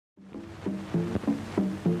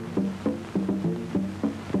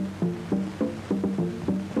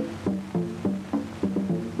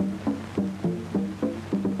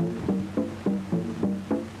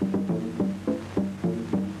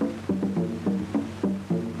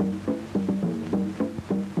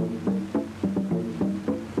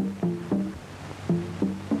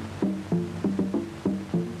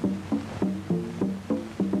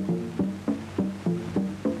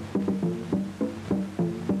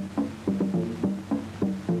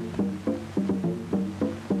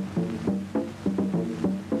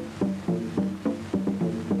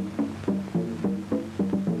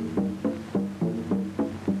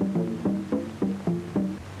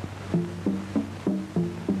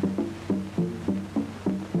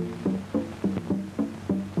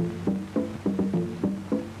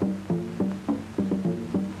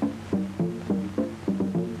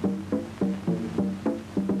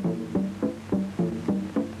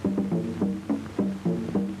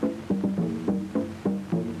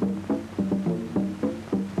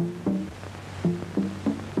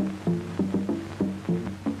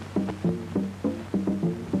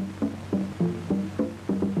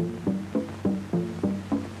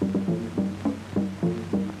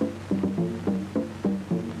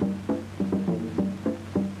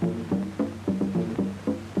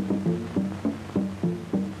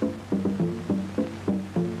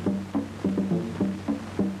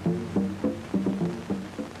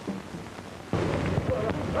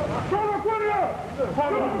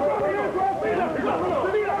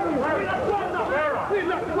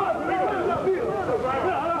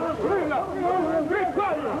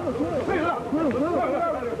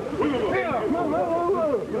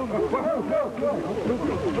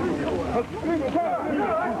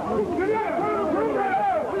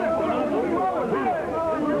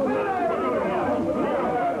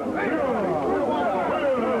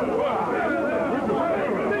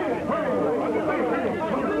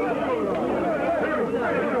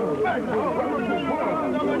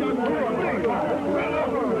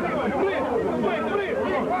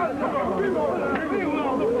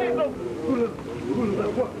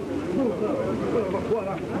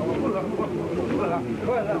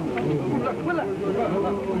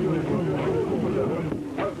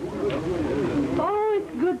Oh,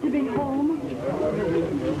 it's good to be home.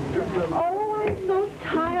 Oh, I'm so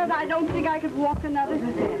tired, I don't think I could walk another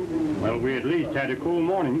step. Well, we at least had a cool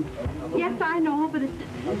morning. Yes, I know, but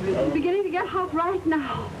it's beginning to get hot right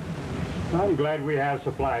now. I'm glad we have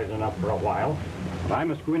supplies enough for a while. But I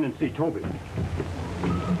must go in and see Toby.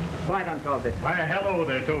 Right on, Talbot. Why, hello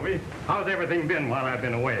there, Toby. How's everything been while I've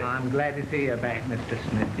been away? I'm glad to see you back, Mr.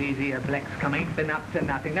 Smith. These here blacks come ain't been up to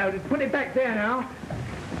nothing. Now, just put it back there now.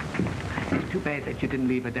 It's too bad that you didn't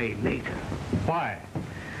leave a day later. Why?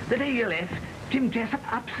 The day you left, Jim Jessup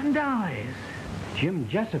ups and dies. Jim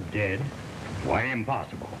Jessup dead? Why,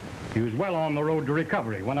 impossible. He was well on the road to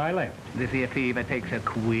recovery when I left. This here fever takes a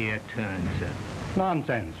queer turn, sir.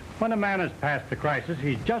 Nonsense. When a man has passed the crisis,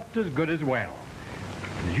 he's just as good as well.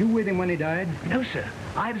 Was you with him when he died? No, sir.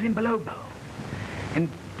 I was in Belobo.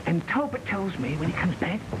 And Talbot tells me when he comes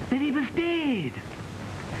back that he was dead.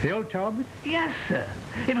 Phil Talbot? Yes, sir.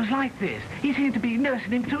 It was like this. He seemed to be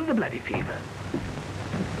nursing him through the bloody fever.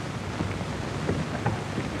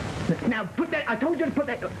 Now, put that... I told you to put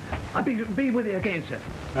that... I'll be with you again, sir.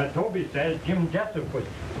 Toby says Jim Jessup was...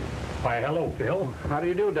 Why, hello, Phil. How do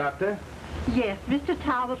you do, Doctor? Yes, Mr.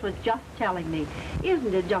 Talbot was just telling me.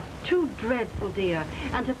 Isn't it just too dreadful, dear?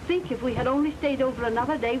 And to think if we had only stayed over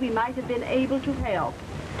another day, we might have been able to help.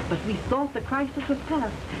 But we thought the crisis was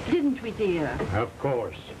past, didn't we, dear? Of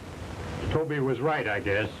course. Toby was right, I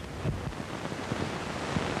guess.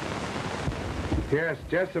 Yes,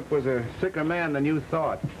 Jessup was a sicker man than you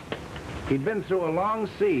thought. He'd been through a long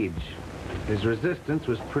siege. His resistance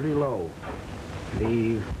was pretty low.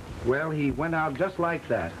 He went out just like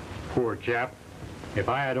that. Poor chap. If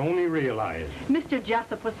I had only realized. Mr.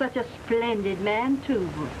 Jessup was such a splendid man, too.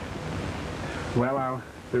 Well, I'll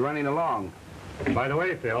be running along. By the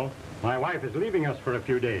way, Phil, my wife is leaving us for a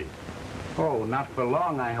few days. Oh, not for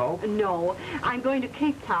long, I hope. No, I'm going to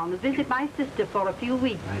Capetown to visit my sister for a few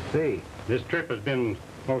weeks. I see. This trip has been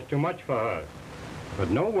most too much for her. But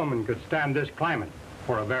no woman could stand this climate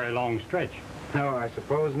for a very long stretch. No, I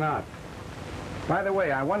suppose not. By the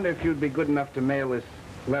way, I wonder if you'd be good enough to mail this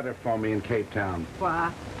letter for me in Capetown.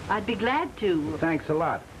 Why, I'd be glad to. Thanks a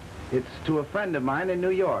lot. It's to a friend of mine in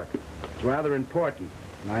New York. It's rather important,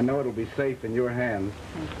 and I know it'll be safe in your hands.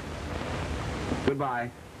 Goodbye.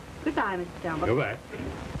 Goodbye, Mr. Talbot. Goodbye.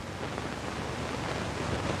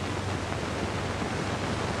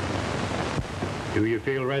 Do you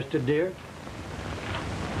feel rested, dear?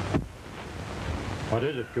 What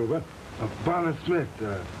is it, Kuba? Bonner Smith,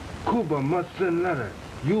 Kuba must send letter.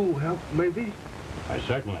 You help, maybe?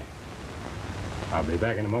 Certainly. I'll be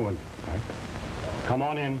back in a moment. Right. Come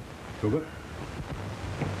on in, Kuba.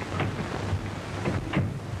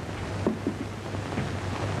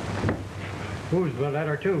 Who's the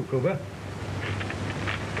letter to, Kuba?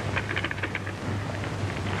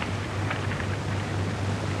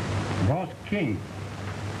 Ross King,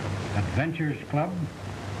 Adventures Club,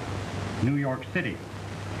 New York City.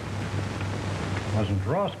 Wasn't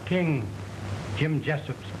Ross King Jim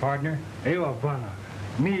Jessup's partner? Ewa Bonner.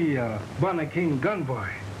 Me, Bonner King Gunboy.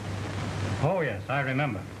 Oh, yes, I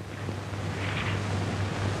remember.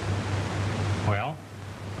 Well?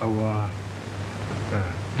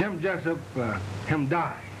 Jim Jessup, him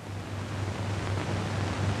die.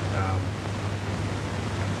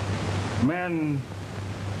 Man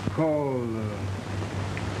called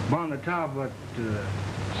Bonner Talbot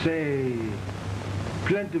say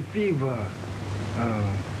plenty fever.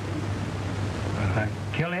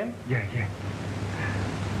 Kill him? Yeah.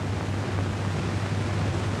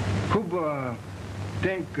 Kuba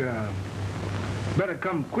think better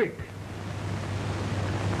come quick.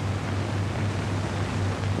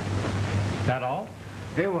 Is that all?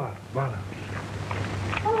 Ewa, Bonner.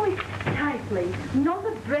 Oh, it's stifling. Not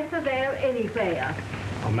a breath of air anywhere.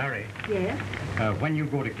 Oh, Mary. Yes? When you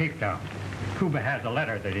go to Capetown, Kuba has a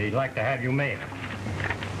letter that he'd like to have you mail.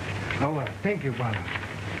 Oh, thank you, Bonner.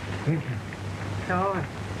 Thank you. Sure.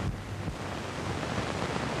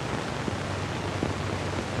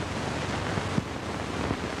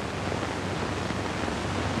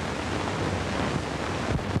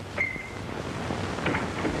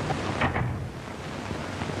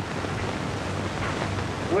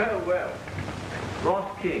 Well, well.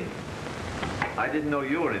 Ross King. I didn't know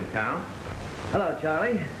you were in town. Hello,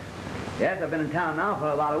 Charlie. Yes, I've been in town now for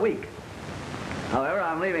about a week. However,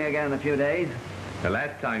 I'm leaving again in a few days. The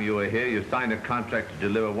last time you were here, you signed a contract to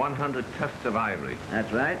deliver 100 tusks of ivory.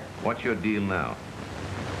 That's right. What's your deal now?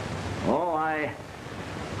 Oh, I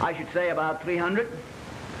should say about 300.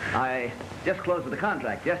 I just closed with the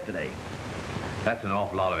contract yesterday. That's an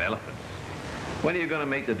awful lot of elephants. When are you going to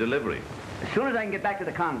make the delivery? As soon as I can get back to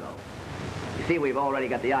the Congo. You see, we've already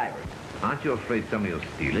got the ivory. Aren't you afraid somebody will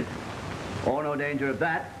steal it? Oh, no danger of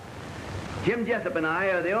that. Jim Jessup and I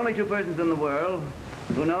are the only two persons in the world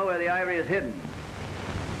who know where the ivory is hidden.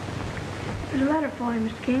 There's a letter for you,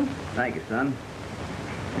 Mr. King. Thank you, son.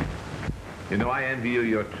 You know, I envy you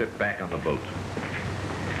your trip back on the boat.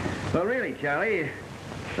 Well, really, Charlie,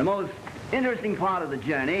 the most interesting part of the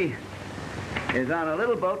journey is on a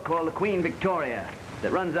little boat called the Queen Victoria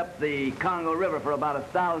that runs up the Congo River for about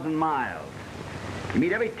 1,000 miles. You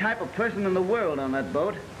meet every type of person in the world on that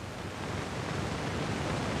boat.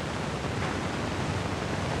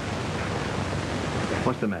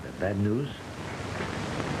 What's the matter? Bad news?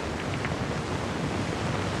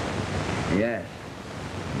 Yes,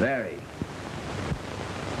 very.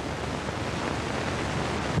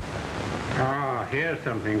 Ah, here's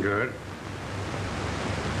something good.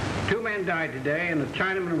 2 men died today, and the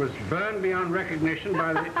Chinaman was burned beyond recognition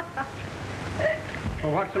by the...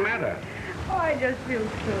 Well, what's the matter? Oh, I just feel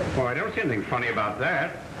silly. Oh, I don't see anything funny about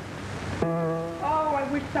that. Oh, I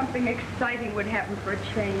wish something exciting would happen for a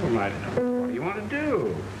change. Well, what do you want to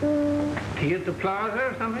do? Tea at the plaza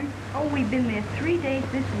or something? Oh, we've been there 3 days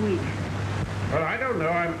this week. Well, I don't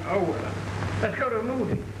know. Let's go to a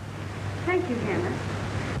movie. Thank you, Hannah.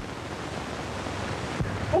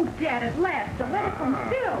 Oh, Dad, at last, a letter from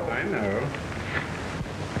Phil. I know.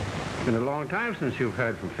 It's been a long time since you've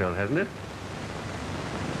heard from Phil, hasn't it?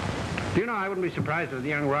 Do you know, I wouldn't be surprised if the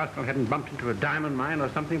young rascal hadn't bumped into a diamond mine or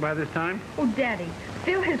something by this time. Oh, Daddy,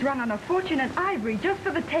 Phil has run on a fortune in ivory just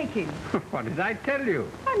for the taking. What did I tell you?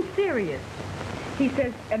 I'm serious. He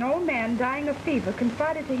says an old man dying of fever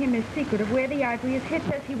confided to him his secret of where the ivory is hid.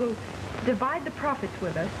 Says he will divide the profits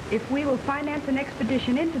with us if we will finance an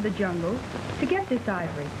expedition into the jungle to get this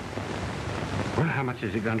ivory. Well, how much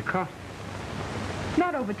is it going to cost?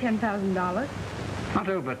 Not over $10,000. Not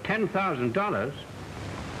over $10,000?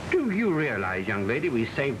 Do you realize, young lady, we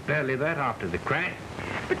saved barely that after the crash?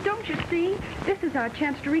 But don't you see? This is our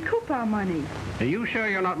chance to recoup our money. Are you sure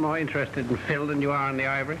you're not more interested in Phil than you are in the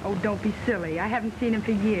ivory? Oh, don't be silly. I haven't seen him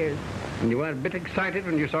for years. And you weren't a bit excited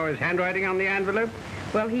when you saw his handwriting on the envelope?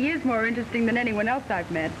 Well, he is more interesting than anyone else I've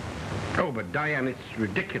met. Oh, but Diane, it's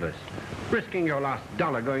ridiculous. Risking your last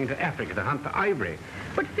dollar going to Africa to hunt for ivory.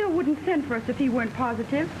 But Phil wouldn't send for us if he weren't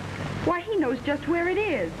positive. Why, he knows just where it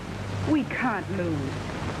is. We can't lose.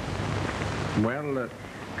 Well,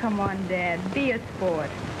 Come on, Dad. Be a sport.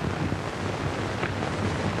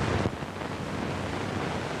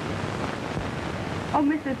 Oh,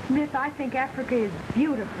 Mrs. Smith, I think Africa is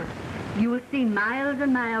beautiful. You will see miles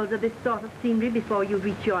and miles of this sort of scenery before you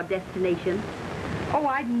reach your destination. Oh,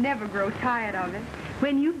 I'd never grow tired of it.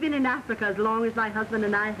 When you've been in Africa as long as my husband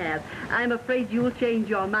and I have, I'm afraid you'll change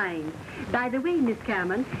your mind. By the way, Miss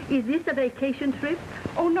Cameron, is this a vacation trip?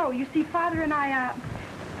 Oh, no, you see, Father and I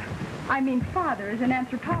Father is an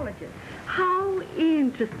anthropologist. How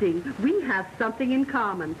interesting. We have something in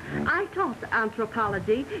common. I taught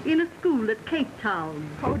anthropology in a school at Capetown.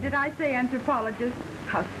 Oh, did I say anthropologist?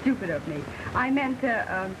 How stupid of me. I meant,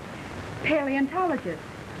 paleontologist.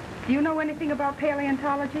 Do you know anything about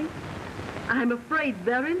paleontology? I'm afraid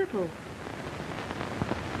very little.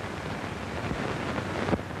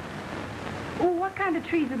 Oh, what kind of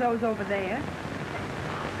trees are those over there?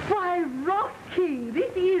 Why, Ross King,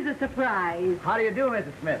 this is a surprise. How do you do,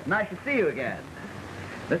 Mrs. Smith? Nice to see you again.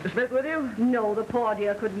 Mr. Smith with you? No, the poor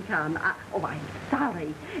dear couldn't come. I'm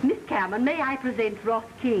sorry. Miss Cameron, may I present Ross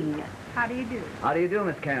King? How do you do? How do you do,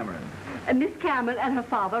 Miss Cameron? Miss Cameron and her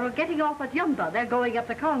father are getting off at Yumba. They're going up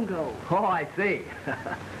to Congo. Oh, I see.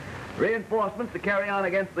 Reinforcements to carry on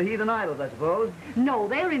against the heathen idols, I suppose. No,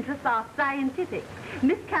 their interests are scientific.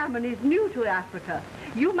 Miss Cameron is new to Africa.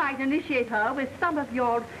 You might initiate her with some of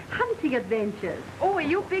your hunting adventures. Oh, are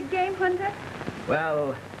you a big game hunter?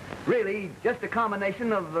 Well, really, just a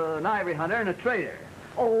combination of an ivory hunter and a trader.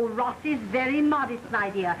 Oh, Ross is very modest, my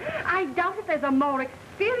dear. I doubt if there's a more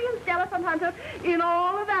experienced elephant hunter in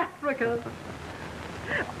all of Africa.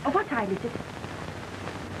 What time is it?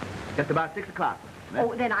 Just about 6 o'clock.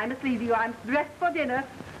 Oh, then I must leave you. I'm dressed for dinner.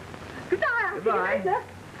 Goodbye. I'll Goodbye. see you later.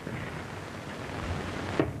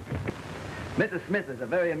 Mrs. Smith is a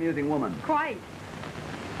very amusing woman. Quite.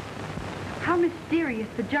 How mysterious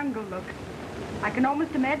the jungle looks. I can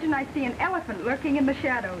almost imagine I see an elephant lurking in the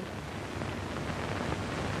shadows.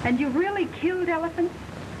 And you really killed elephants?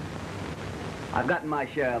 I've gotten my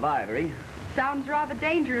share of ivory. Sounds rather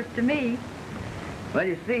dangerous to me. Well,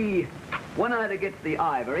 you see, one either gets the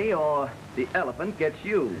ivory or the elephant gets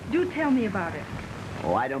you. Do tell me about it.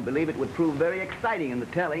 Oh, I don't believe it would prove very exciting in the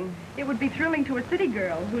telling. It would be thrilling to a city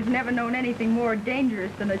girl who's never known anything more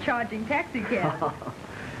dangerous than a charging taxi cab.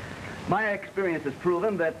 My experience has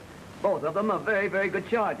proven that both of them are very, very good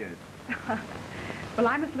chargers. Well,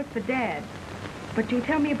 I must look for Dad. But you'll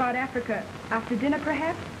tell me about Africa after dinner,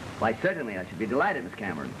 perhaps? Why, certainly. I should be delighted, Miss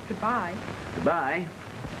Cameron. Goodbye. Goodbye.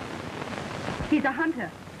 He's a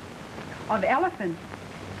hunter of elephants.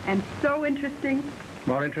 And so interesting.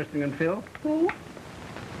 More interesting than Phil? Who?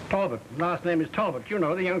 Talbot. Last name is Talbot. You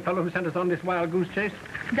know, the young fellow who sent us on this wild goose chase.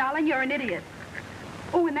 Darling, you're an idiot.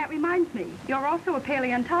 Oh, and that reminds me. You're also a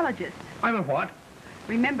paleontologist. I'm a what?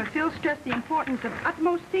 Remember, Phil stressed the importance of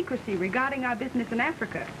utmost secrecy regarding our business in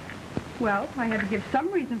Africa. Well, I had to give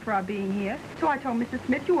some reason for our being here, so I told Mrs.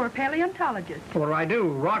 Smith you were a paleontologist. What do I do?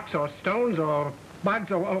 Rocks or stones or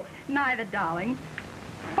bugs or... Neither, darling.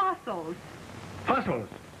 Fossils. Fossils?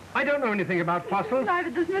 I don't know anything about fossils.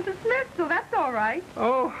 Neither does Mrs. Smith, so that's all right.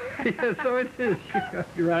 Oh, yes, so it is.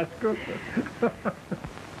 You rascal.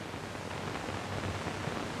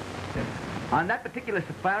 On that particular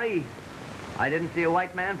safari, I didn't see a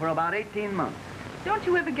white man for about 18 months. Don't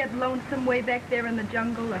you ever get lonesome way back there in the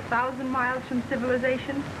jungle, 1,000 miles from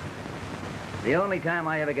civilization? The only time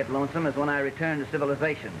I ever get lonesome is when I return to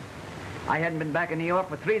civilization. I hadn't been back in New York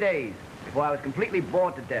for 3 days before I was completely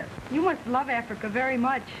bored to death. You must love Africa very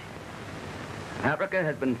much. Africa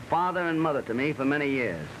has been father and mother to me for many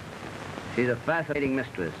years. She's a fascinating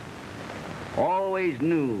mistress. Always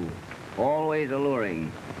new, always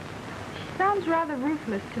alluring. She sounds rather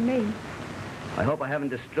ruthless to me. I hope I haven't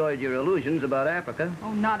destroyed your illusions about Africa.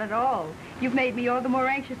 Oh, not at all. You've made me all the more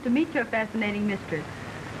anxious to meet your fascinating mistress.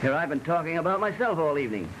 Here I've been talking about myself all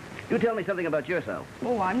evening. You tell me something about yourself.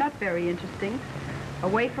 Oh, I'm not very interesting.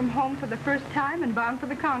 Away from home for the first time and bound for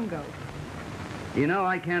the Congo. You know,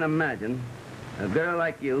 I can't imagine a girl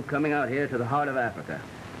like you coming out here to the heart of Africa.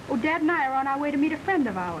 Oh, Dad and I are on our way to meet a friend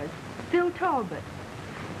of ours, Phil Talbot.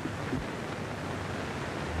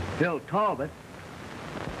 Phil Talbot?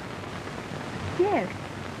 Yes.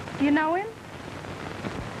 Do you know him?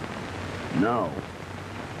 No.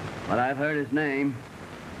 But I've heard his name.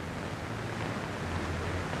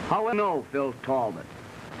 How will you know Phil Talbot?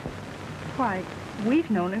 Why, we've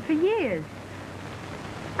known him for years.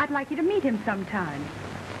 I'd like you to meet him sometime.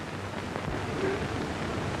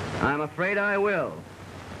 I'm afraid I will.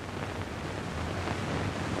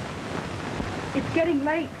 It's getting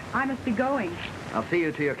late. I must be going. I'll see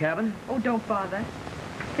you to your cabin. Oh, don't bother.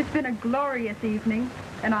 It's been a glorious evening,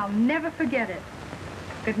 and I'll never forget it.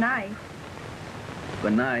 Good night.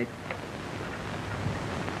 Good night.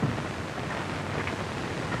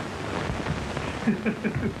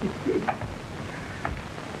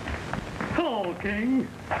 Hello, King.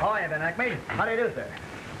 How are you, Ben Acme? How do you do, sir?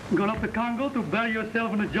 Gone up the Congo to bury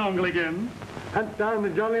yourself in the jungle again? Hunt down the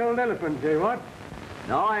jolly old elephant, eh, what?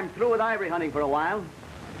 No, I'm through with ivory hunting for a while.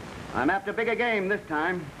 I'm after bigger game this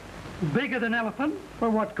time. Bigger than elephant? Well,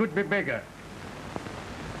 what could be bigger?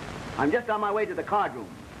 I'm just on my way to the card room.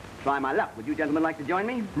 Try my luck. Would you gentlemen like to join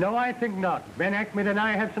me? No, I think not. Ben Ackman and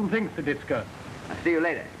I have some things to discuss. I'll see you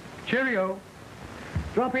later. Cheerio.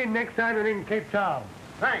 Drop in next time we're in Cape Town.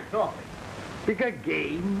 Thanks, awfully. Bigger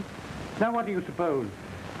game? Now, what do you suppose?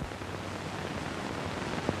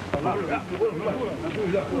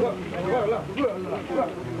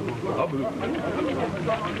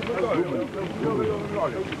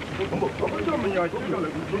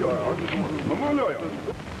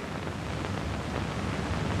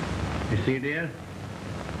 You see, dear?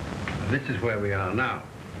 This is where we are now.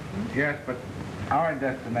 Yes, but our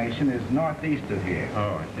destination is northeast of here.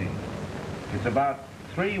 Oh, I see. It's about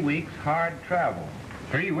 3 weeks hard travel.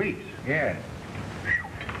 3 weeks? Yes.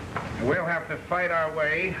 We'll have to fight our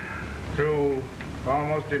way through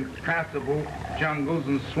almost impassable jungles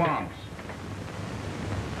and swamps.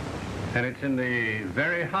 And it's in the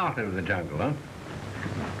very heart of the jungle, huh?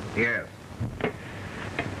 Yes.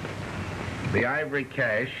 The ivory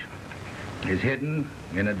cache is hidden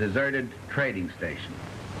in a deserted trading station.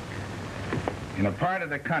 In a part of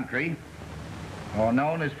the country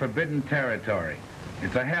known as Forbidden Territory.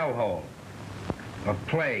 It's a hellhole. of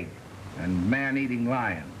plague and man-eating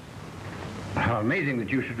lions. How amazing that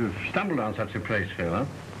you should have stumbled on such a place, Phil, huh?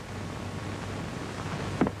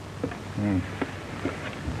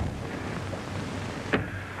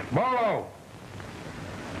 Bolo!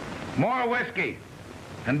 More whiskey,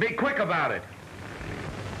 and be quick about it.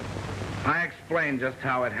 I explained just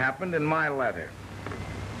how it happened in my letter.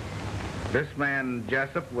 This man,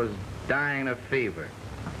 Jessup, was dying of fever.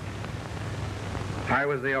 I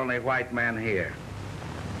was the only white man here.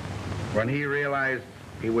 When he realized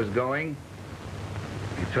he was going,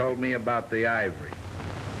 he told me about the ivory.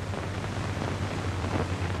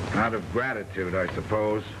 Out of gratitude, I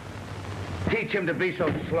suppose. Teach him to be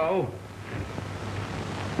so slow.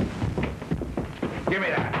 Give me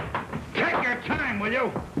that. Take your time, will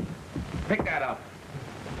you? Pick that up.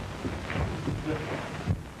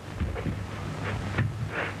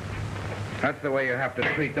 That's the way you have to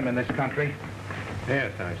treat them in this country.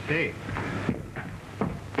 Yes, I see.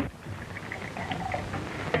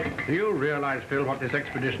 Do you realize, Phil, what this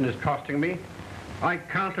expedition is costing me? I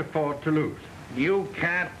can't afford to lose. You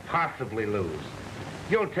can't possibly lose.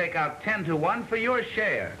 You'll take out 10 to 1 for your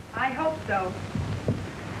share. I hope so.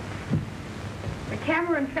 The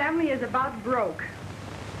Cameron family is about broke.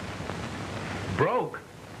 Broke?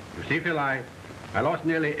 You see, Phil, I lost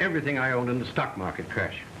nearly everything I owned in the stock market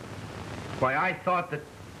crash. Why, I thought that...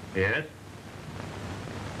 Yes?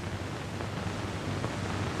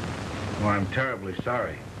 Oh, I'm terribly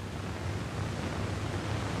sorry.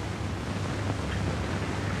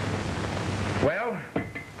 Well,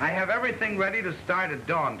 I have everything ready to start at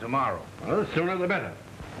dawn tomorrow. Well, the sooner the better.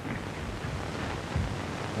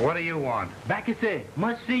 What do you want? Back you say,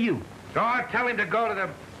 must see you. Oh, tell him to go to the...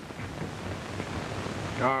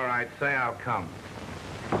 All right, say I'll come.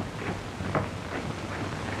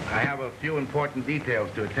 I have a few important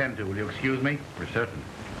details to attend to. Will you excuse me? For certain.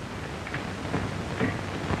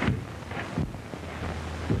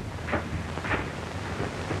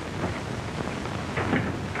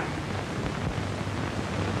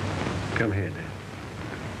 Come here, Dad.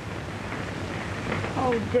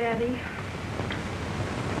 Oh, Daddy.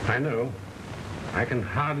 I know. I can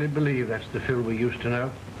hardly believe that's the Phil we used to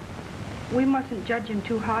know. We mustn't judge him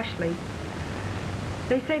too harshly.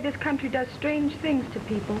 They say this country does strange things to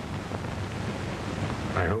people.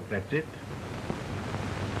 I hope that's it.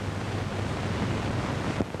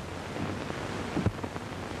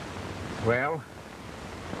 Well,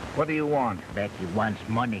 what do you want? Becky wants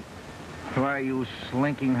money. Why, you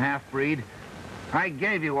slinking half-breed? I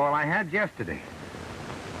gave you all I had yesterday.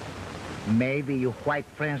 Maybe your white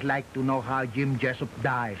friends like to know how Jim Jessup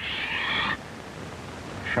died.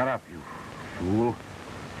 Shut up, you fool.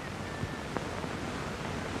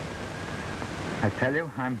 I tell you,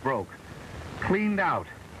 I'm broke. Cleaned out.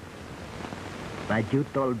 But you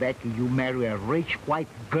told Becky you marry a rich white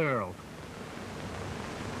girl.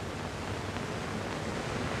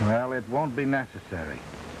 Well, it won't be necessary.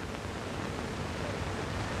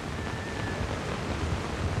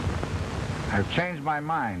 I've changed my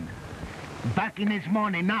mind. Back in his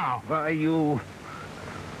money now. Why, you...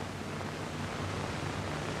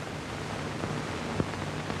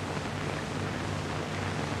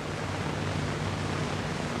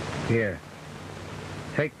 Here.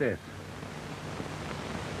 Take this.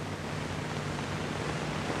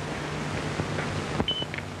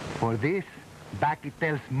 For this, Becky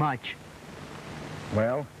tells much.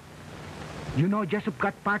 Well? You know Jessup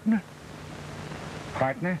got partner?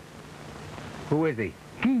 Partner? Who is he?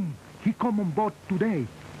 King. He come on board today.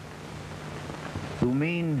 You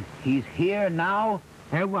mean he's here now?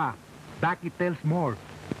 Ewa, Becky tells more.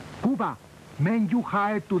 Kuba, man you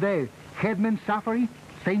hired today. Headman Safari,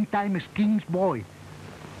 same time as King's boy.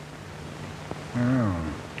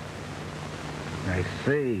 Oh. I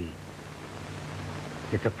see.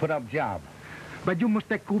 It's a put-up job. But you must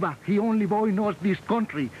take Kuba. He only boy knows this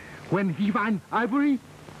country. When he find ivory,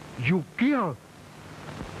 you kill.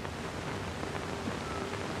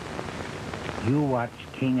 You watch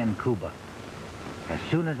King and Kuba. As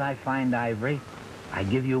soon as I find ivory, I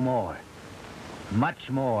give you more.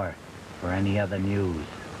 Much more for any other news.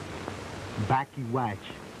 Becky watch.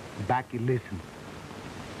 Becky listen.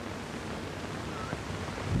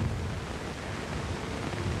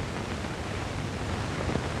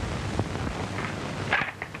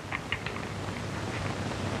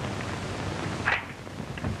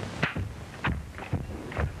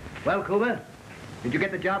 Well, Kuba, did you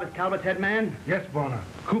get the job as Talbot's head man? Yes, Bona.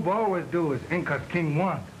 Kuba always do as Inca's king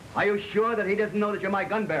want. Are you sure that he doesn't know that you're my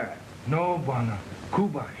gun bearer? No, Bona.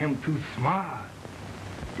 Kuba, him too smart.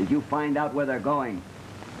 Did you find out where they're going?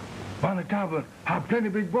 Bona Talbot have plenty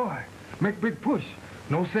big boy. Make big push.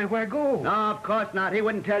 No say where go. No, of course not. He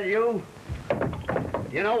wouldn't tell you.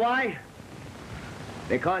 You know why?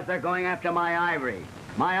 Because they're going after my ivory.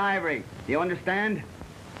 My ivory. Do you understand?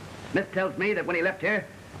 Smith tells me that when he left here,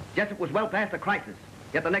 Jessup was well past the crisis.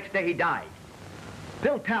 Yet the next day he died.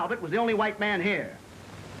 Phil Talbot was the only white man here.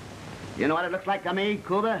 You know what it looks like to me,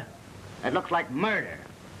 Kuba? It looks like murder.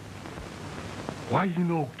 Why you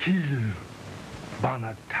no kill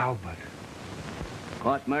Bonner Talbot? Of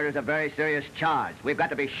course, murder's a very serious charge. We've got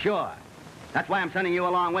to be sure. That's why I'm sending you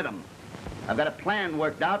along with him. I've got a plan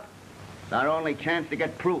worked out. It's our only chance to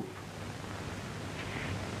get proof.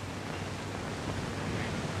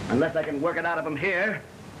 Unless I can work it out of him here,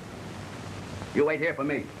 you wait here for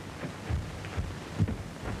me.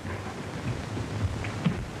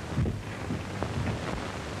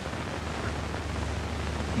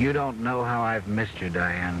 You don't know how I've missed you,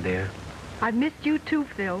 Diane, dear. I've missed you too,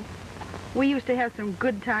 Phil. We used to have some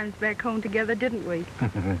good times back home together, didn't we?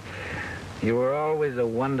 You were always a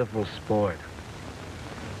wonderful sport.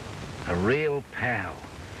 A real pal.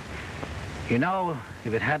 You know,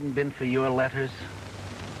 if it hadn't been for your letters,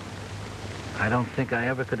 I don't think I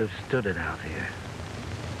ever could have stood it out here.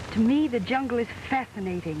 To me, the jungle is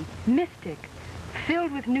fascinating, mystic,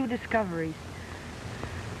 filled with new discoveries.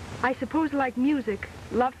 I suppose, like music,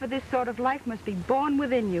 love for this sort of life must be born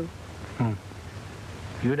within you.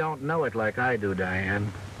 You don't know it like I do,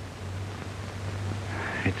 Diane.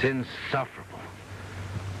 It's insufferable.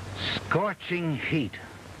 Scorching heat.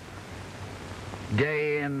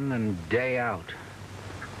 Day in and day out.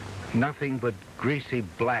 Nothing but greasy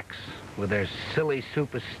blacks with their silly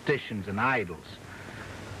superstitions and idols.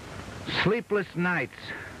 Sleepless nights.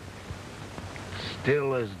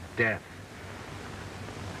 Still as death.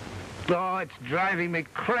 Oh, it's driving me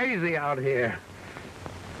crazy out here.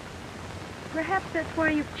 Perhaps that's why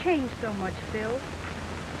you've changed so much, Phil.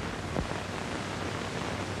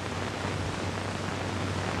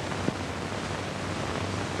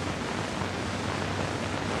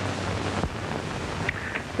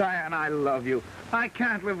 Diane, I love you. I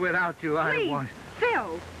can't live without you. Please,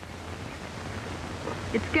 Phil!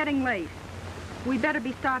 It's getting late. We better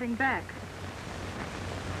be starting back.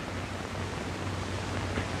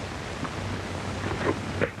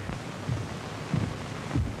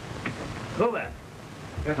 Kuba.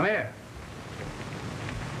 Yes, Come here.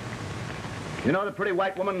 You know the pretty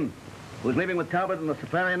white woman who's leaving with Talbot in the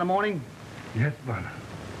safari in the morning? Yes, Bonner.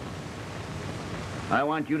 I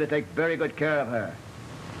want you to take very good care of her.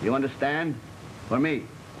 You understand? For me.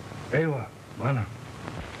 Ewa, Bonner.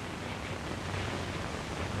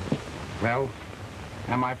 Well,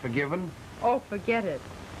 am I forgiven? Oh, forget it.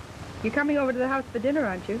 You're coming over to the house for dinner,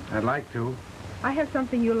 aren't you? I'd like to. I have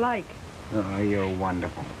something you like. Oh, you're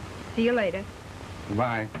wonderful. See you later.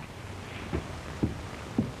 Bye.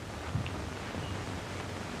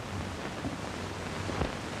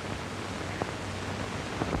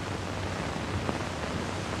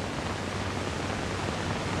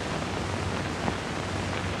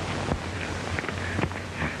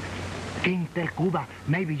 King tell Kuba,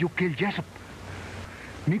 maybe you kill Jessup.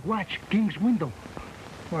 Me watch King's window.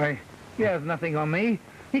 Why, he has nothing on me.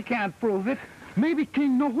 He can't prove it. Maybe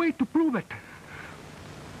King no way to prove it.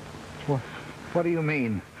 What do you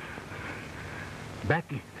mean?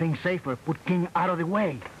 Becky think safer, put King out of the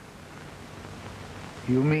way.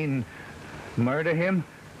 You mean murder him?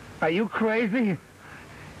 Are you crazy?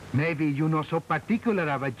 Maybe you not so particular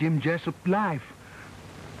about Jim Jessup's life.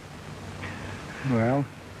 Well,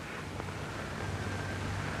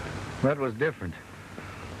 that was different.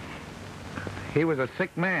 He was a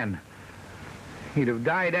sick man. He'd have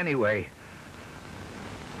died anyway.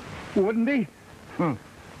 Wouldn't he?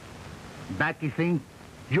 Becky think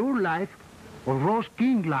your life or Rose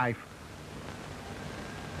King's life.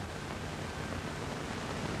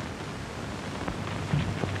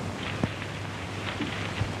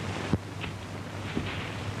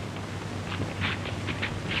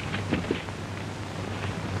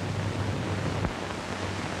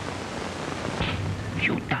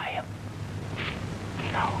 You die him.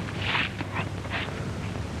 No.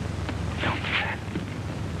 Don't do that.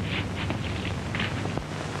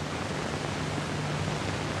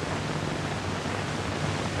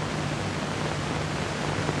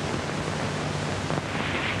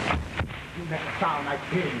 You make a sound, I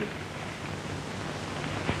kill you.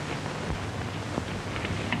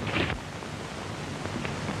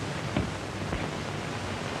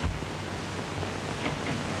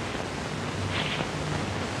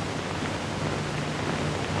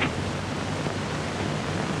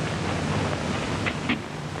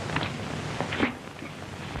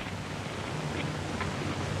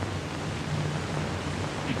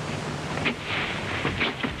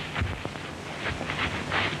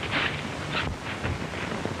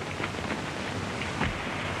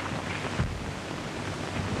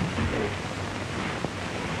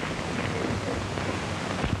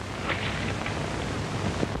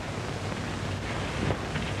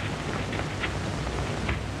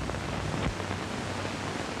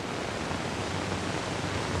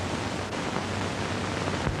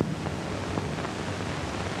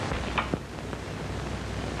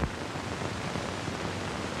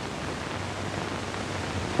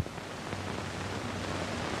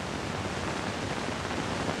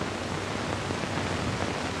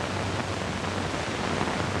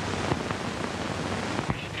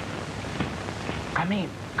 Come in,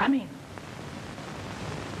 come in.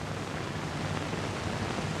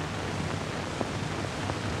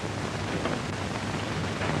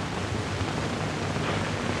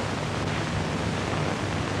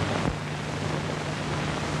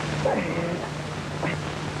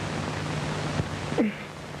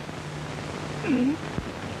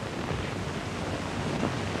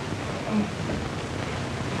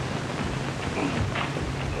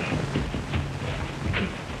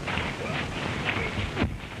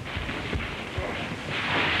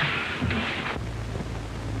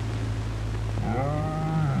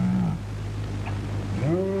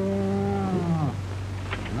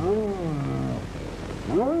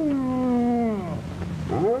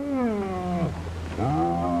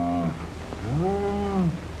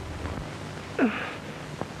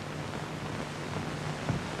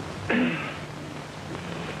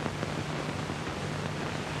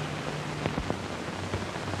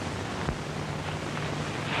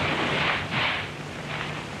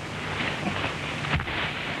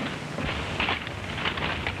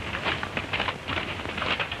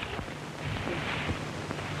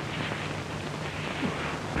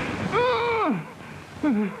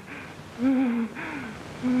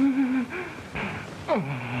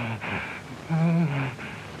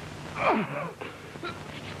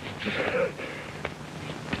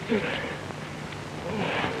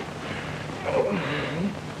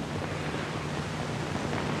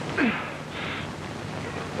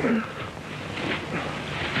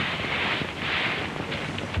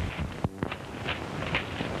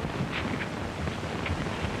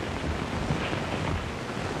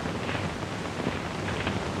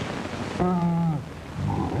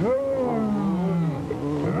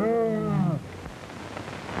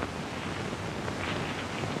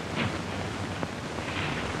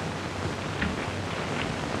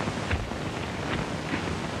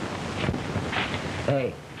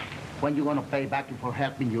 Hey, when you gonna pay back for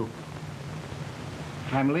helping you?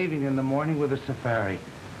 I'm leaving in the morning with a safari.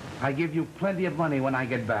 I give you plenty of money when I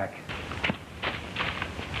get back.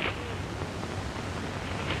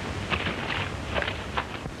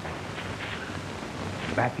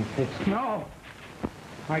 Back in 6. No!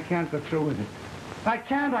 I can't go through with it. I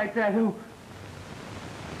can't, I tell you.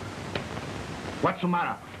 What's the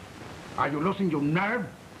matter? Are you losing your nerve?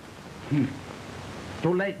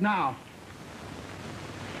 Too late now.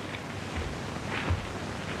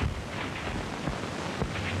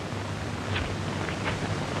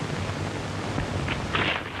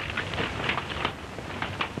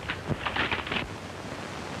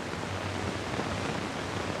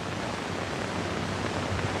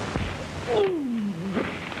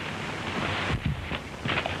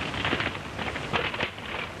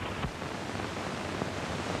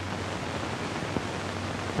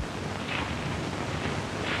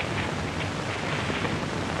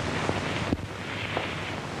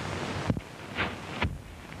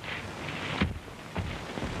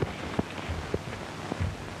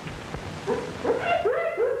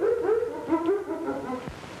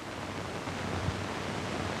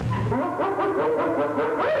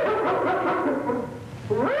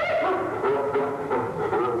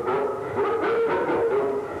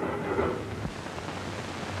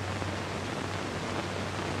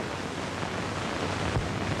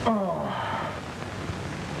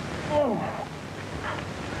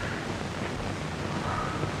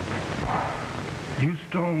 You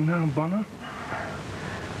strong now, Bonner?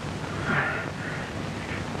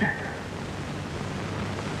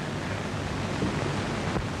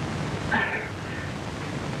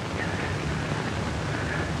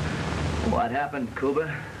 What happened,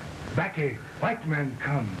 Kuba? Back a white man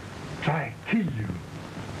come, try kill you.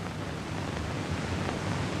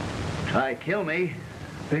 Try kill me?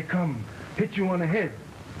 They come, hit you on the head,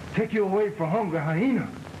 take you away for hunger, hyena.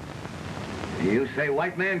 You say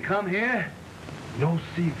white man come here? No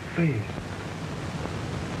see face.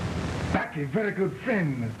 Back a very good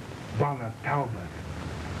friend, Bonner Talbot.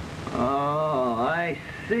 Oh, I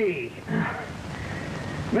see.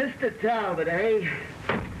 Mr. Talbot, eh?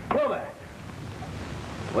 Kuba,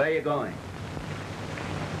 where you going?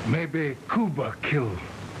 Maybe Kuba kill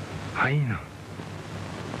hyena.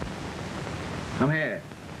 Come here.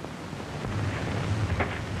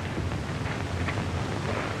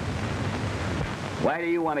 Why do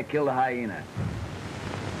you want to kill the hyena?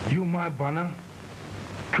 You my Bonner.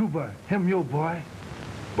 Kuba, him your boy.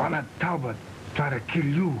 Bonner Talbot try to kill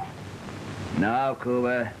you. No,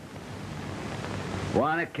 Kuba.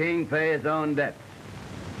 Want a king pay his own debts.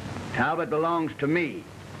 Talbot belongs to me.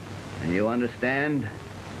 And you understand?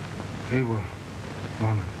 He will,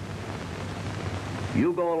 Bonner.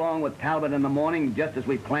 You go along with Talbot in the morning just as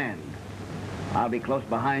we planned. I'll be close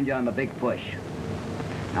behind you on the big push.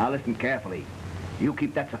 Now listen carefully. You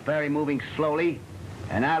keep that safari moving slowly,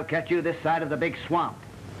 and I'll catch you this side of the big swamp.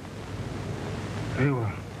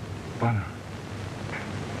 Ewa, Bana.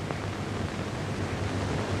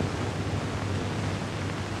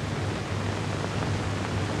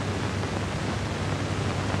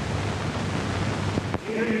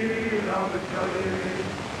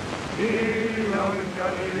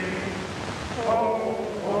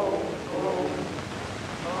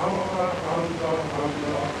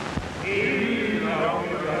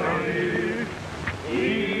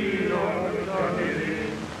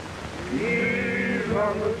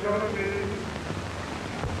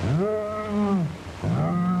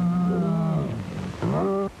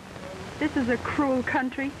 This is a cruel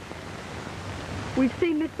country. We've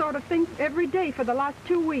seen this sort of thing every day for the last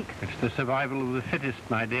 2 weeks. It's the survival of the fittest,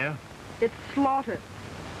 my dear. It's slaughter.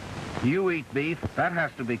 You eat beef, that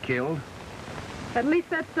has to be killed. At least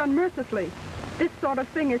that's done mercifully. This sort of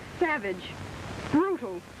thing is savage,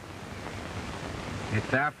 brutal.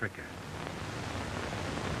 It's Africa.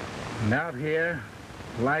 And out here,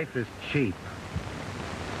 life is cheap.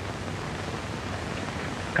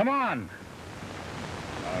 Come on!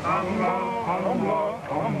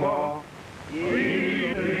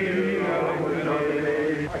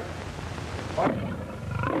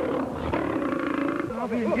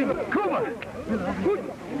 Kuba!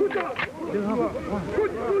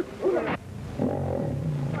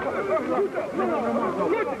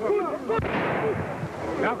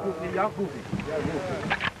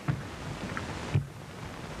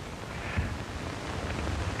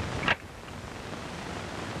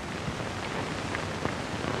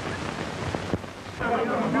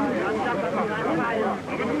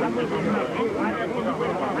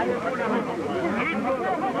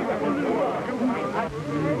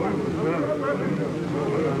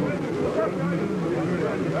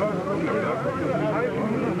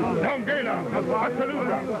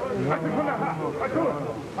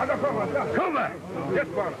 Kuba! Yes,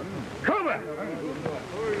 Bana. Kuba!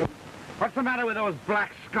 What's the matter with those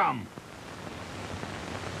black scum?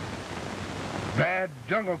 Bad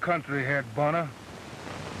jungle country here, Bana.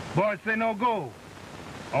 Boys say no go.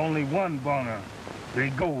 Only one Bana they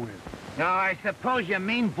go with. Now, I suppose you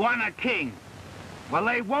mean Bwana King. Well,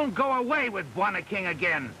 they won't go away with Bwana King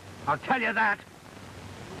again. I'll tell you that.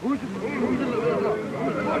 Shut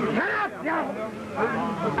up, now!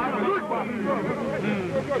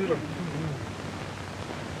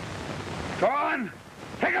 Go on.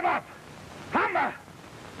 Pick him up. Hamba!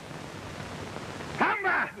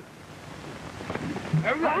 Hamba!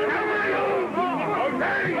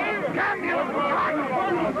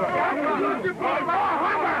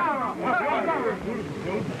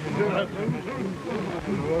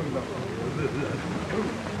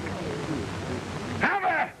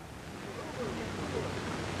 Hamba!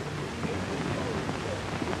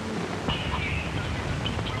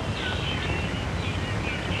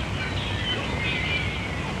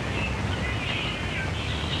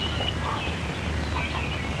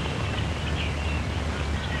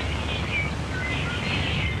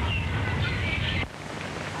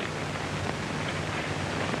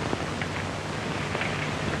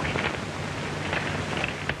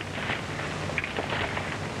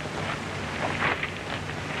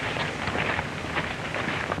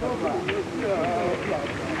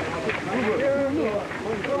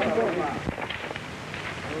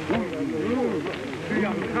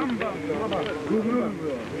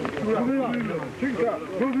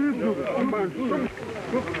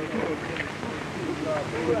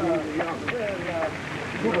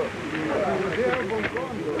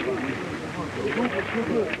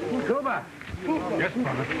 Kuba! Yes,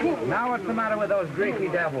 Bana. Now what's the matter with those greasy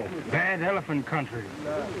devils? Bad elephant country,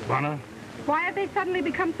 Bana. Why have they suddenly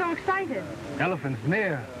become so excited? Elephants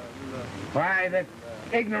near. Why, the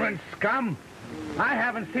ignorant scum. I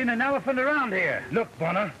haven't seen an elephant around here. Look,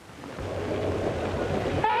 Bana.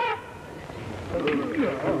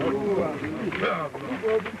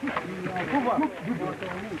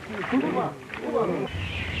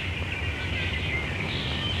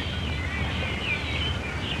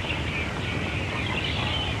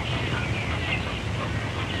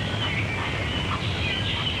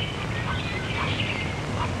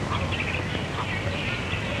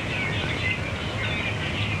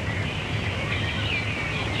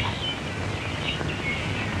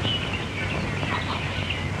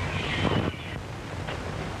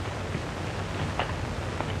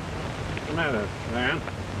 Diane?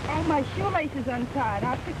 Oh, my shoelace is untied.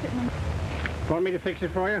 I'll fix it in a... Want me to fix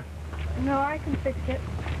it for you? No, I can fix it.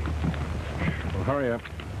 Well, hurry up.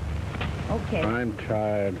 Okay. I'm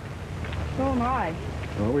tired. So am I.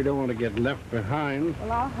 Well, we don't want to get left behind.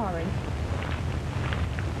 Well, I'll hurry.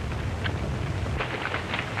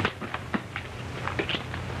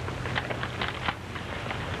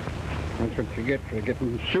 That's what you get for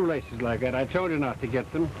getting shoelaces like that. I told you not to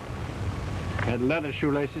get them. Had leather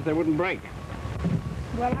shoelaces, they wouldn't break.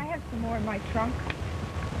 Well, I have some more in my trunk.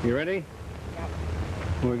 You ready? Yep.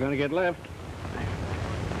 We're going to get left.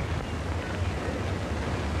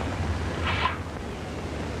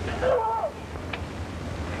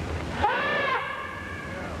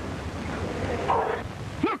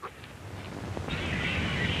 Look!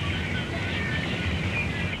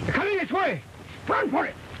 They're coming this way! Run for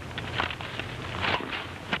it!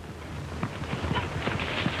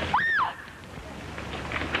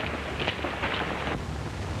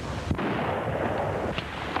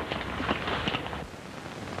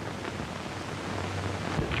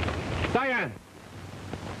 Diane!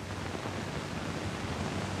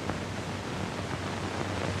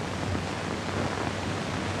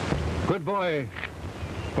 Good boy,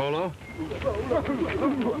 Polo.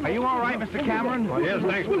 Are you all right, Mr. Cameron? Oh, yes,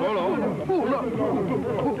 thanks, Polo.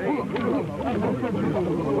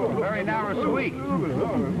 Very narrow squeak.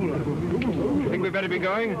 Think we better be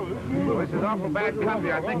going? This is awful bad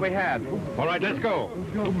country. I think we had. All right, let's go.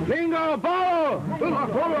 Bingo! Polo!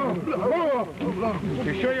 Polo!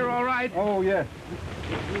 You sure you're all right? Oh, yes.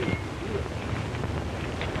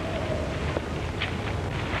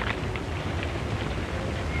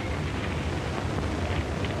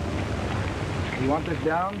 You want this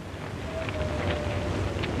down?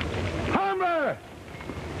 Hammer!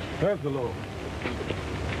 There's the load.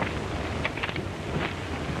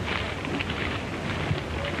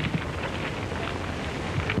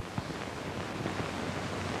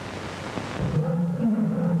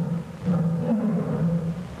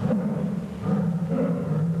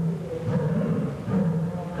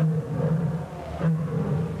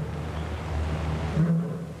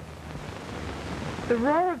 The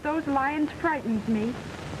roar of those lions frightens me.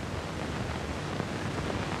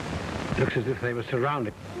 Looks as if they were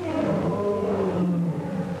surrounded.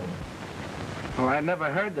 Well, I'd never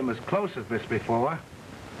heard them as close as this before.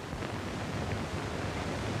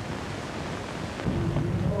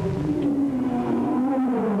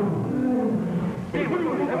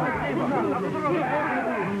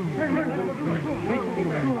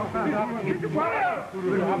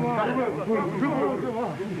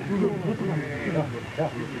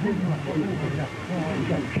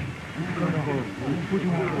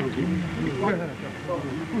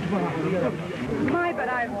 My, but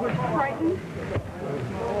I was frightened.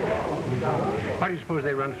 Why do you suppose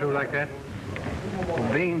they run through like that?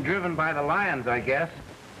 Being driven by the lions, I guess.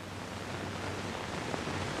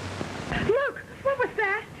 Look! What was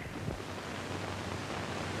that?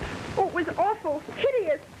 Oh, it was awful.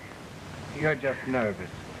 Hideous. You're just nervous.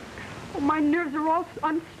 Oh, my nerves are all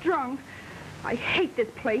unstrung. I hate this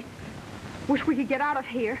place. Wish we could get out of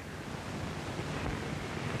here.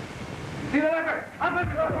 See the lever! Up!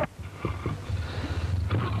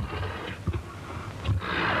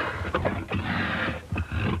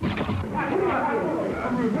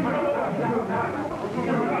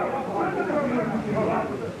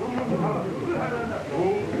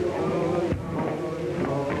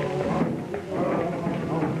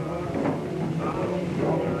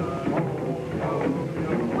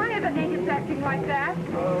 Why are the natives acting like that?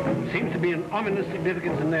 Seems to be an ominous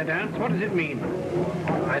significance in their dance. What does it mean?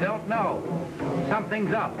 I don't know.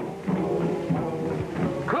 Something's up.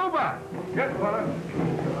 Kuba! Yes, brother.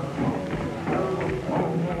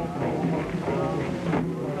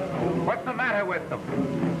 What's the matter with them?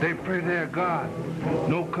 They pray their God.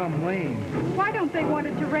 No come rain. Why don't they want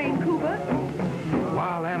it to rain, Kuba?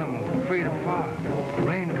 Wild animals, afraid of fire.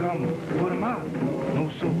 Rain come, put them out. No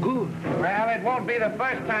so good. Well, it won't be the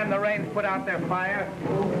first time the rains put out their fire.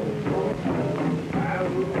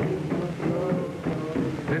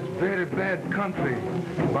 It's very bad country,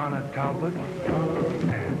 Bonnet Talbot.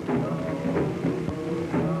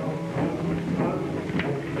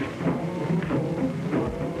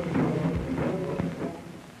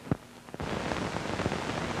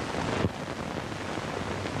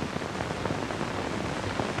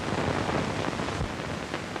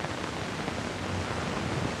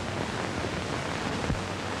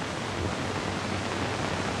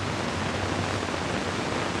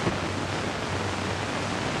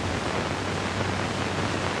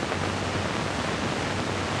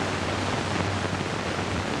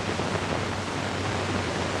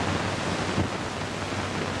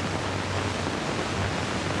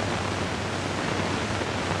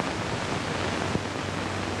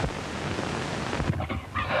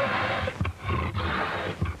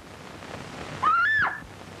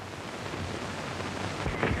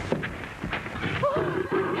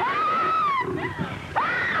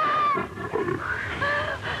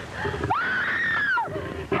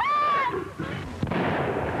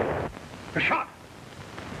 A shot!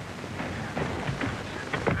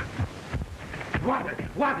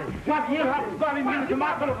 What? You have bloody men to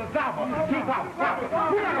my little Zappa. Keep up.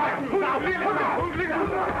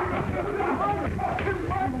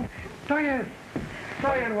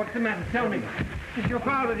 Diane, what's the matter? Tell me. Is your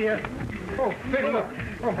father, dear? Oh, Phil, look.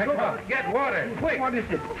 Oh, my God. Get water, quick. What is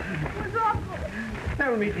it? It was awful.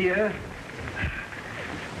 Tell me, dear.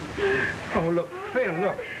 Oh, look, Phil,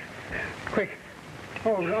 look. Quick.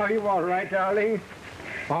 Oh, are you all right, darling?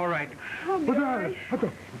 All right. I'll be all right.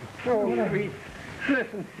 Oh, sweet.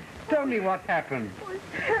 Listen, tell me what happened. It was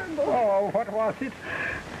terrible. Oh, what was it?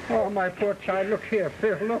 Oh, my poor child. Look here,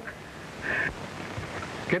 Phil, look.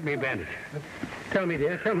 Get me a bandage. Tell me,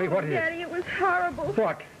 dear. Tell me what it is. Daddy, it was horrible.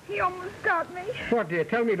 What? He almost got me. What, dear?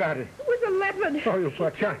 Tell me about it. It was a leopard. Oh, you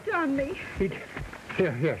poor child. He jumped on me.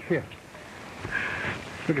 Here.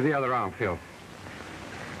 Look at the other arm, Phil.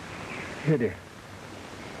 Here, dear.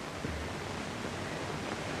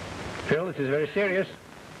 Phil, this is very serious.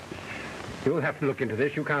 You'll have to look into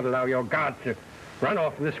this. You can't allow your guard to run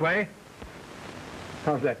off in this way.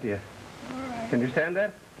 How's that, dear? All right. Can you stand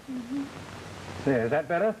that? Mm-hmm. There, is that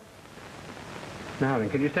better? Now then,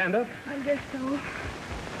 can you stand up? I guess so.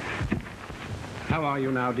 How are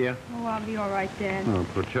you now, dear? Oh, I'll be all right, Dad. Oh,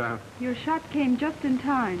 poor child. Your shot came just in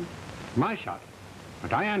time. My shot?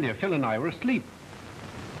 Diane, dear, Phil and I were asleep.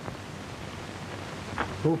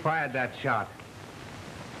 Who fired that shot?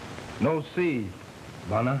 No see,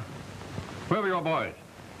 Bonner. Where were your boys?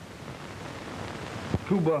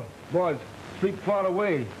 Kuba, boys, sleep far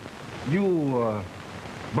away. You,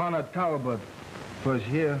 Bonner Talbot, was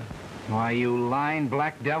here. Why, you lying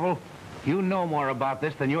black devil. You know more about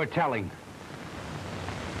this than you're telling.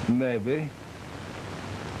 Maybe.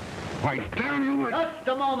 Why, damn you! Just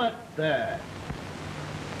a moment there.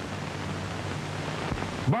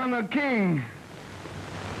 Bonner King.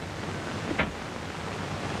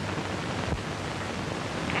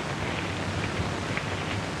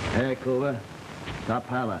 Hey, Kuba. Stop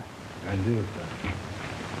holler. I do, sir.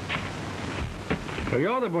 So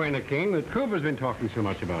you're the boy in the king that Kuba's been talking so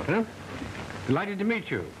much about, huh? Delighted to meet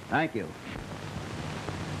you. Thank you.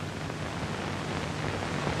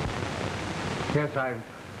 Yes, I've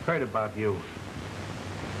heard about you.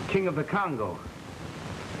 King of the Congo.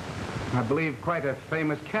 I believe quite a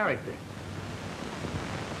famous character.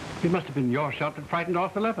 It must have been your shot that frightened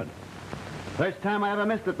off the leopard. First time I ever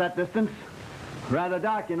missed it that distance. Rather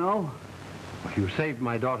dark, you know. Well, you saved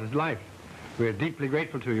my daughter's life. We're deeply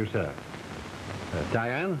grateful to you, sir.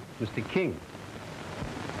 Diane, Mr. King.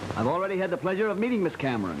 I've already had the pleasure of meeting Miss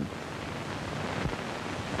Cameron.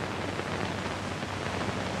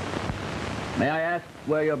 May I ask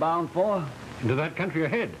where you're bound for? Into that country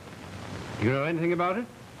ahead. Do you know anything about it?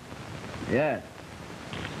 Yes.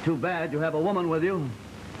 Too bad you have a woman with you.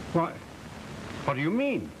 What? What do you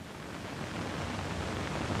mean?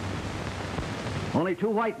 Only 2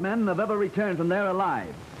 white men have ever returned from there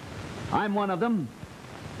alive. I'm one of them.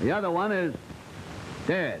 The other one is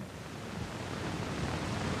dead.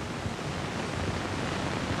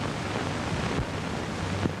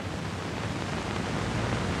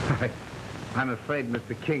 I'm afraid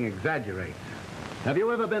Mr. King exaggerates. Have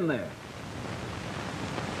you ever been there?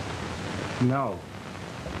 No.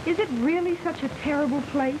 Is it really such a terrible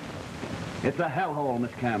place? It's a hellhole,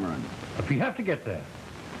 Miss Cameron. If we have to get there,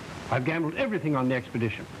 I've gambled everything on the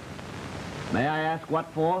expedition. May I ask what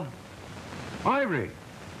for? Ivory.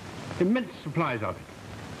 Immense supplies of it.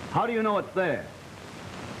 How do you know it's there?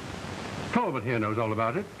 Talbot here knows all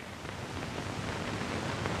about it.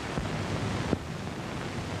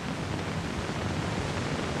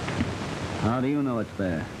 How do you know it's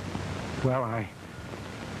there? Well,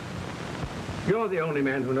 You're the only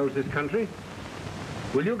man who knows this country.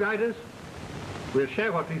 Will you guide us? We'll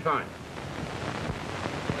share what we find.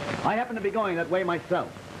 I happen to be going that way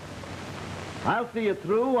myself. I'll see you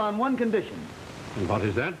through on one condition. And what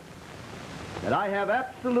is that? That I have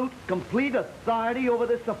absolute, complete authority over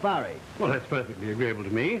this safari. Well, that's perfectly agreeable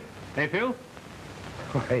to me. Hey, Phil?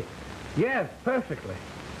 Why, yes, perfectly.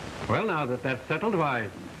 Well, now that that's settled, I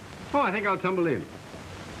think I'll tumble in.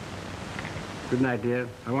 Good night, dear.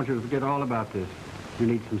 I want you to forget all about this. You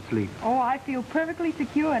need some sleep. Oh, I feel perfectly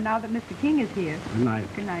secure now that Mr. King is here. Good night.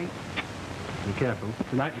 Good night. Be careful.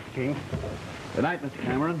 Good night, Mr. King. Good night, Mr.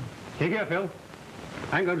 Cameron. Take care, Phil.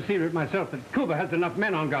 I'm going to see to it myself that Kuba has enough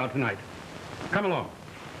men on guard tonight. Come along.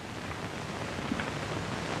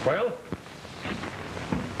 Well?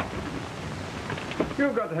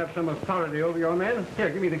 You've got to have some authority over your men. Here,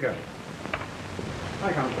 give me the gun.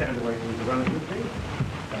 I can't stand away from the run of this thing.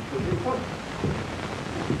 That's what's important.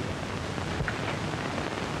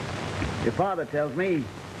 Your father tells me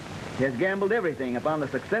He has gambled everything upon the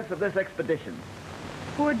success of this expedition.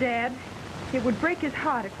 Poor Dad. It would break his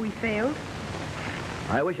heart if we failed.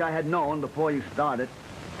 I wish I had known before you started.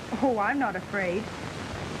 Oh, I'm not afraid.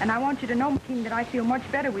 And I want you to know, King, that I feel much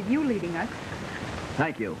better with you leading us.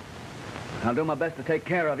 Thank you. I'll do my best to take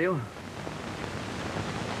care of you.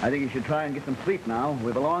 I think you should try and get some sleep now. We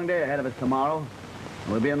have a long day ahead of us tomorrow.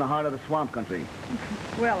 We'll be in the heart of the swamp country.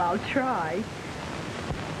 Well, I'll try.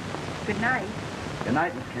 Good night. Good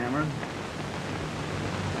night, Miss Cameron.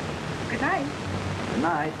 Good night. Good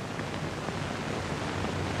night.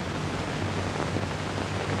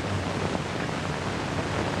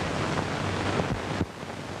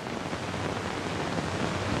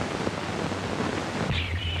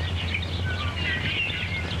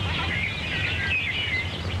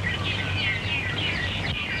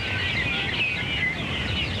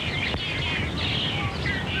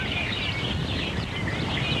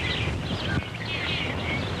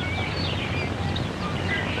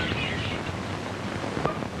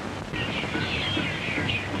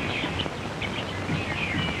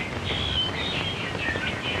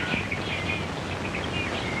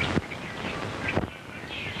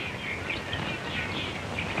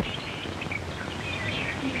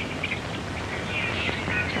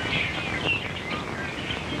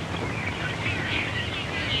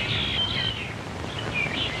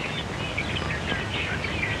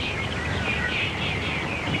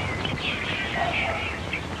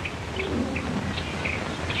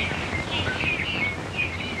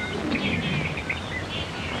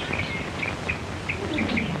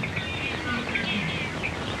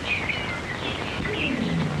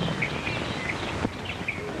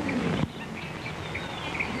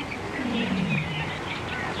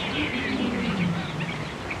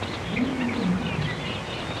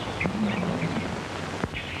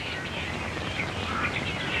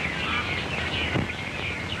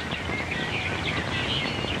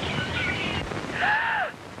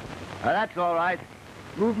 That's all right.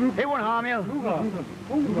 He won't harm you.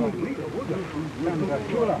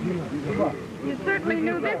 You certainly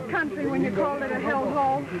knew this country when you called it a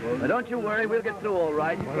hellhole. But don't you worry, we'll get through all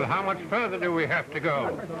right. Well, how much further do we have to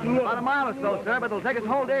go? About a mile or so, sir, but it'll take us a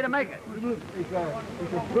whole day to make it.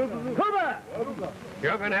 Kuba!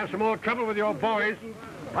 You're going to have some more trouble with your boys.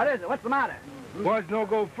 What is it? What's the matter? Boys don't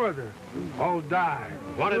go further. All die.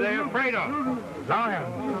 What are they afraid of?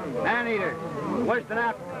 Lions. Man-eater. Worse than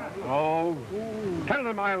Africa. Oh, tell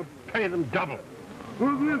them I'll pay them double.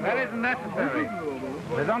 That isn't necessary.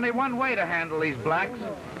 There's only one way to handle these blacks. Pick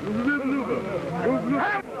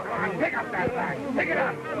up that bag. Pick it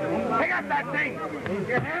up. Pick up that thing.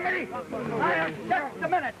 You hear me? Just a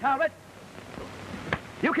minute, Talbot.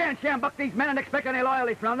 You can't sham-buck these men and expect any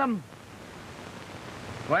loyalty from them.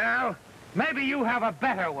 Well, maybe you have a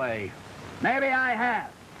better way. Maybe I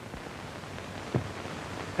have.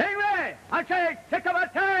 Ingray! I say, tick of a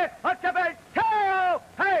tay, a tippy tail!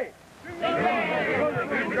 Hey!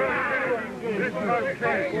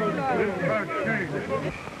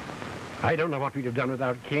 I don't know what we'd have done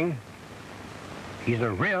without King. He's a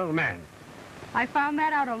real man. I found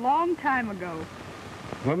that out a long time ago.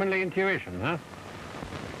 Womanly intuition, huh?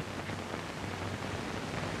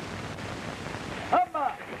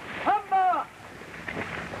 Humba! Humba!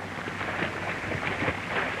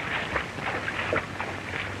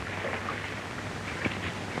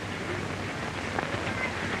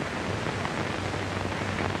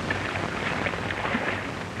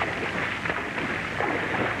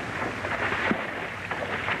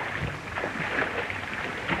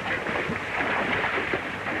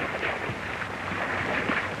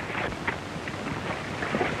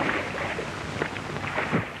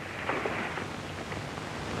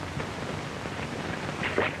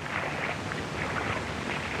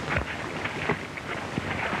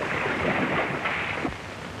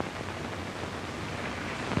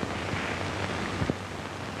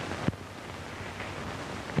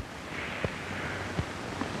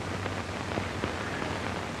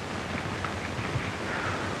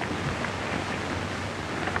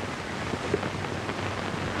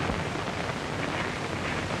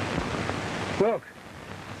 Look,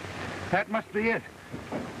 that must be it.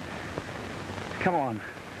 Come on.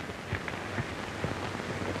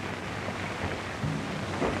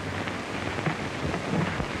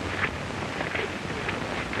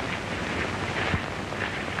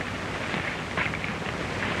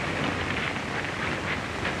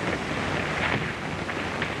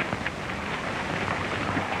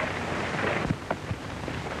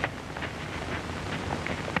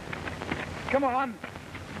 Come on.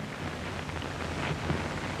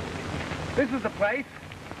 This is the place.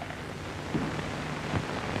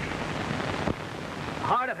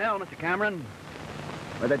 Heart of hell, Mr. Cameron,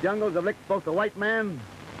 where the jungles have licked both the white man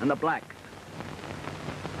and the blacks.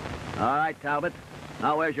 All right, Talbot.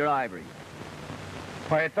 Now where's your ivory?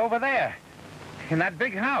 Why, it's over there, in that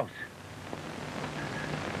big house.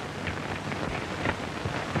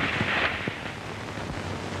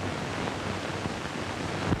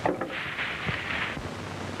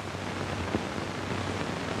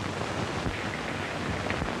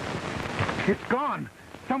 It's gone.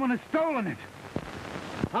 Someone has stolen it.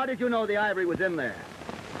 How did you know the ivory was in there?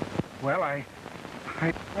 Well,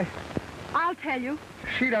 I'll tell you.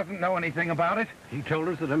 She doesn't know anything about it. He told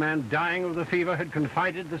us that a man dying of the fever had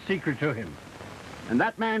confided the secret to him. And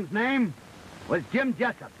that man's name was Jim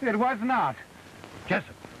Jessup. It was not.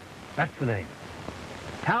 Jessup. That's the name.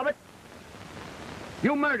 Talbot,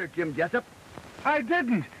 you murdered Jim Jessup. I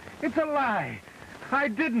didn't. It's a lie. I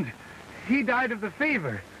didn't. He died of the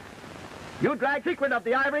fever. You dragged the secret of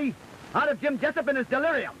the ivory out of Jim Jessup in his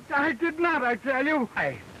delirium. I did not, I tell you.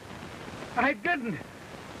 I didn't.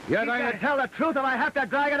 You're going to tell the truth or I have to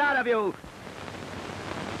drag it out of you.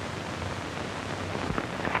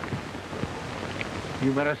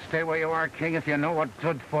 You better stay where you are, King, if you know what's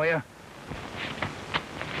good for you.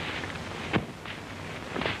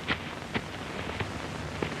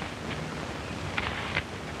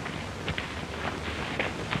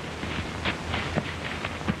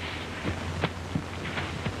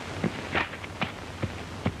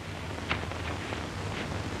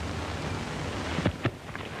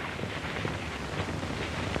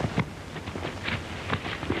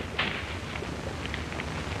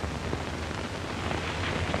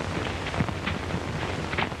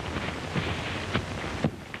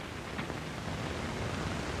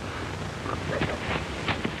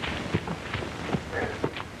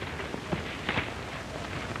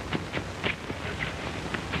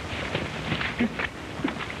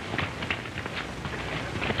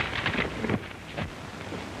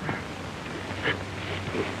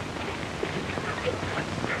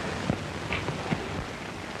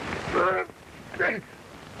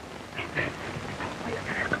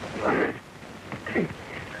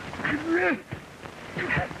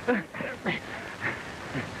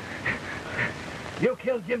 You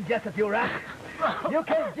killed Jim Jessup, you rat. You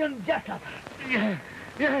killed Jim Jessup. Yes,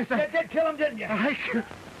 You did kill him, didn't you?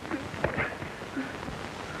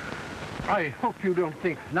 I hope you don't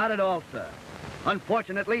think... Not at all, sir.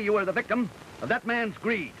 Unfortunately, you were the victim of that man's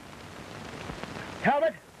greed.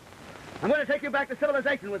 Talbot, I'm going to take you back to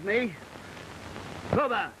civilization with me.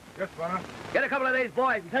 Kuba. Yes, Father. Get a couple of these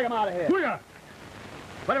boys and take them out of here. Booyah!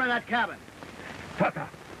 Put them in that cabin. Tata.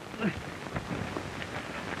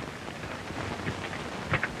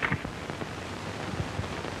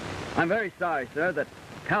 I'm very sorry, sir, that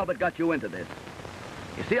Talbot got you into this.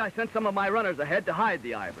 You see, I sent some of my runners ahead to hide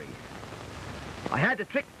the ivory. I had to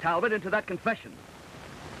trick Talbot into that confession.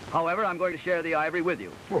 However, I'm going to share the ivory with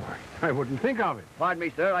you. Boy, I wouldn't think of it. Pardon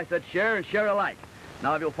me, sir. I said share and share alike.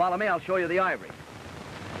 Now, if you'll follow me, I'll show you the ivory.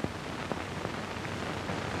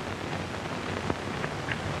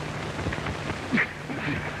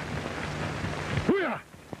 Booyah!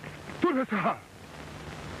 Tulasa!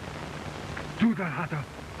 Tudahata,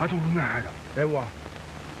 Adunahada. Ewa.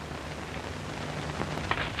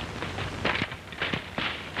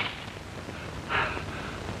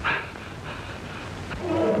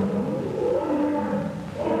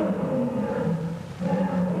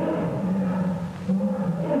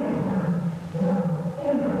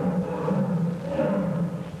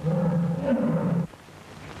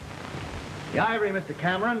 The ivory, Mr.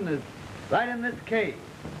 Cameron, is right in this cave.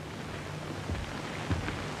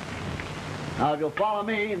 Now, if you'll follow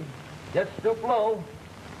me and just stoop low.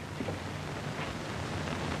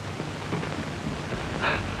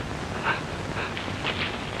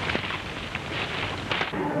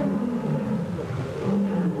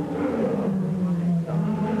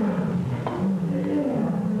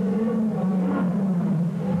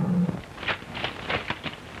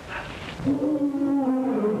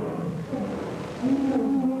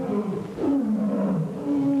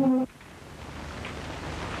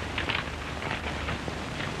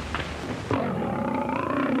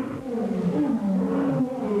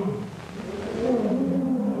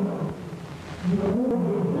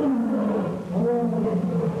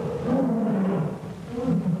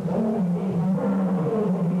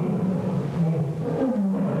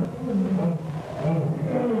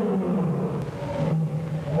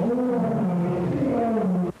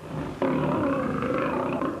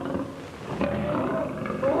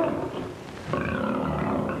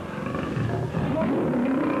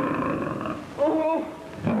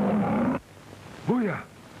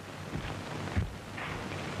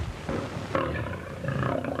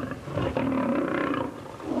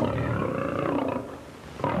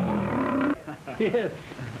 Yes.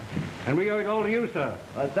 And we owe it all to you, sir.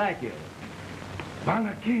 Well, thank you.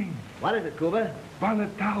 Bonner King. What is it, Kuba? Bonner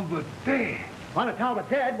Talbot dead. Bonner Talbot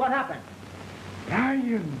dead? What happened?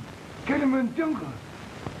 Lion. Get him in jungle.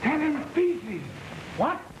 10 in pieces.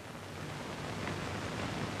 What?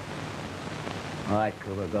 All right,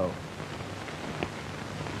 Kuba, go.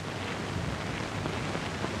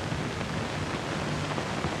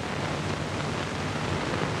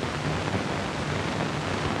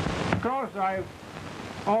 Of course, I've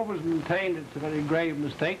always maintained it's a very grave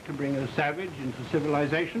mistake to bring a savage into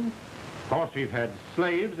civilization. Of course, we've had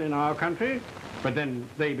slaves in our country, but then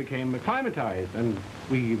they became acclimatized, and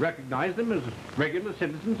we recognize them as regular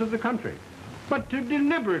citizens of the country. But to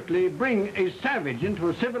deliberately bring a savage into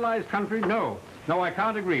a civilized country, no. No, I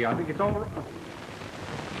can't agree. I think it's all...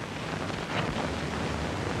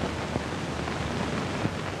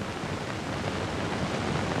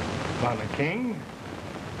 Bonner King.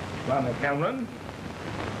 Bonner Cameron.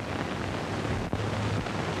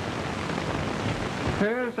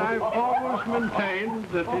 Yes, I've always maintained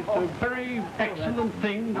that it's a very excellent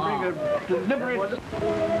thing to bring a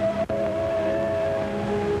deliberate...